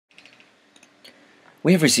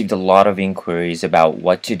We have received a lot of inquiries about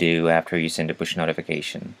what to do after you send a push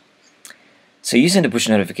notification. So you send a push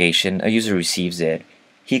notification, a user receives it,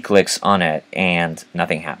 he clicks on it, and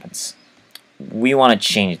nothing happens. We want to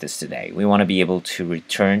change this today. We want to be able to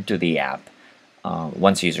return to the app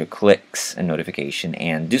once a user clicks a notification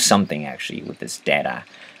and do something actually with this data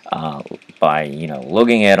by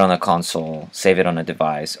logging it on a console, save it on a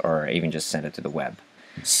device, or even just send it to the web.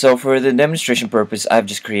 So for the demonstration purpose, I've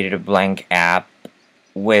just created a blank app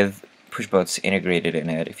with PushBots integrated in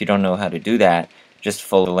it. If you don't know how to do that, just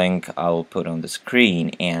follow the link I'll put on the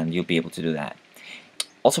screen and you'll be able to do that.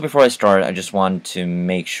 Also, before I start, I just want to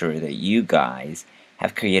make sure that you guys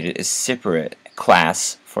have created a separate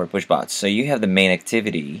class for PushBots. So you have the main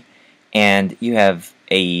activity and you have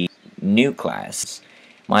a new class.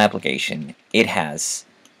 My application, it has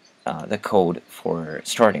the code for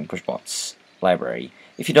starting PushBots library.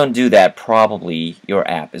 If you don't do that, probably your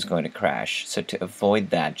app is going to crash. So to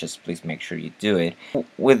avoid that, just please make sure you do it.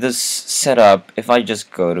 With this setup, if I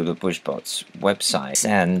just go to the PushBots website,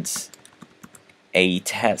 send a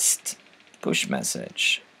test push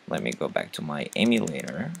message. Let me go back to my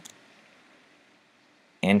emulator.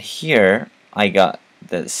 And here I got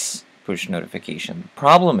this push notification.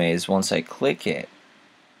 Problem is, once I click it,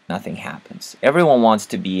 nothing happens. Everyone wants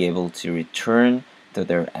to be able to return to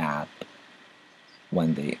their app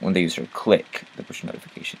when the user click the push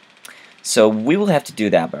notification. So we will have to do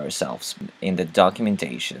that by ourselves. In the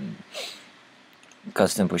documentation,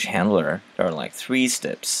 custom push handler, there are like 3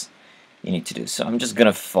 steps you need to do. So I'm just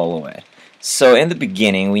gonna follow it. So in the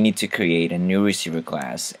beginning, we need to create a new receiver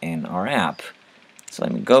class in our app. So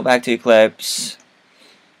let me go back to Eclipse,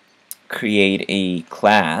 create a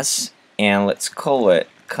class, and let's call it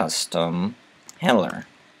custom handler.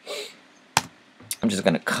 I'm just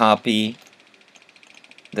gonna copy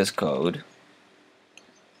this code,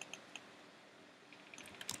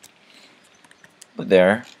 put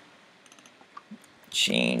there,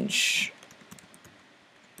 change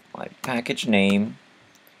my package name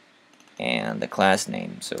and the class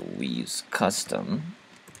name, so we use custom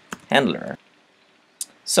handler.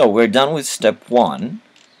 So we're done with step 1.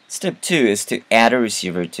 Step 2 is to add a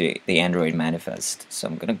receiver to the Android manifest. So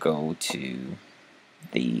I'm gonna go to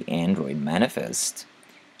the Android manifest,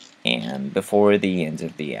 and before the end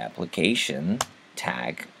of the application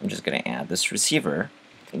tag, I'm just going to add this receiver.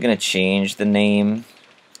 I'm going to change the name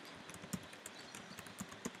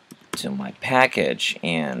to my package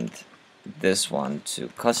and this one to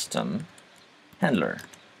custom handler.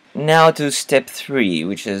 Now to step 3,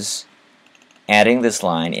 which is adding this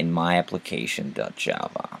line in my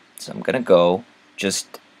application.java. So I'm going to go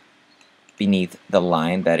just beneath the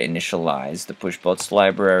line that initialized the PushBots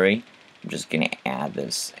library. I'm just going to add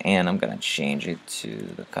this, and I'm going to change it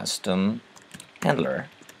to the custom handler.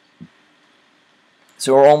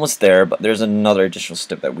 So we're almost there, but there's another additional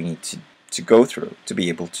step that we need to go through to be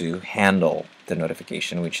able to handle the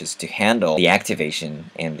notification, which is to handle the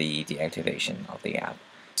activation and the deactivation of the app.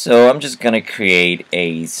 So I'm just going to create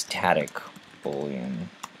a static boolean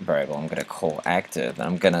variable. I'm going to call active, and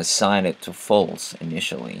I'm going to assign it to false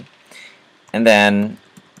initially. And then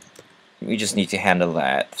we just need to handle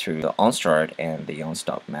that through the onStart and the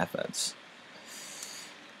onStop methods.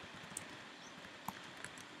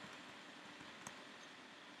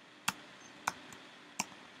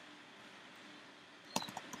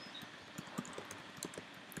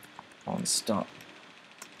 OnStop.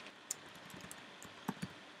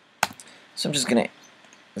 So I'm just gonna,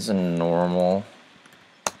 as a normal.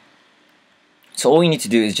 So all we need to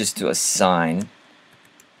do is just to assign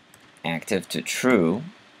active to true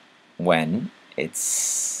when it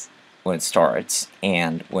starts,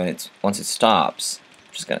 and once it stops,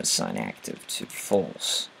 I'm just gonna assign active to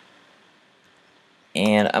false.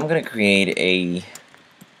 And I'm gonna create a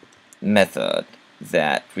method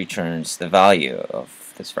that returns the value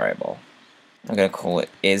of this variable. I'm gonna call it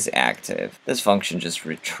isActive. This function just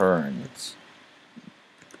returns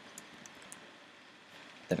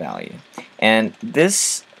the value. And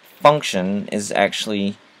this function is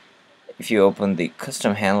actually, if you open the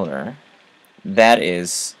custom handler, that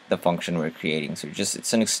is the function we're creating. So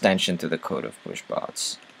it's an extension to the code of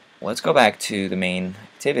PushBots. Let's go back to the main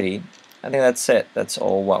activity. I think that's it. That's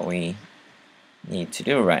all what we need to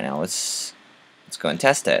do right now. Let's go and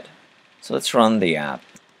test it. So let's run the app.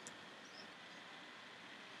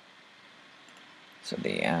 So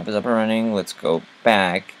the app is up and running. Let's go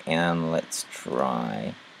back and let's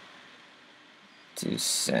try to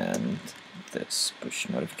send this push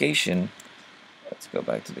notification. Let's go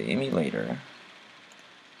back to the emulator.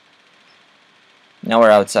 Now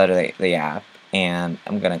we're outside of the app, and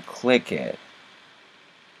I'm gonna click it,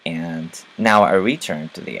 and and now I return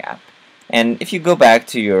to the app. And if you go back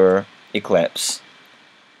to your Eclipse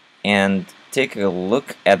and take a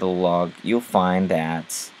look at the log, you'll find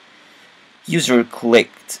that user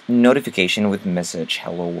clicked notification with message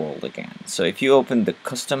hello world again. So if you open the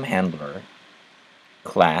custom handler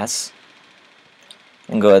class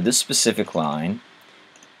and go at this specific line,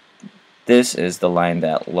 this is the line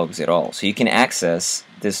that logs it all. So you can access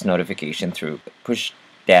this notification through push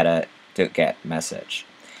data to get message.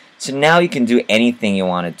 So now you can do anything you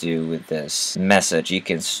want to do with this message. You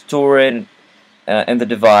can store it in the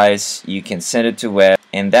device, you can send it to web,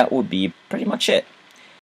 and that would be pretty much it.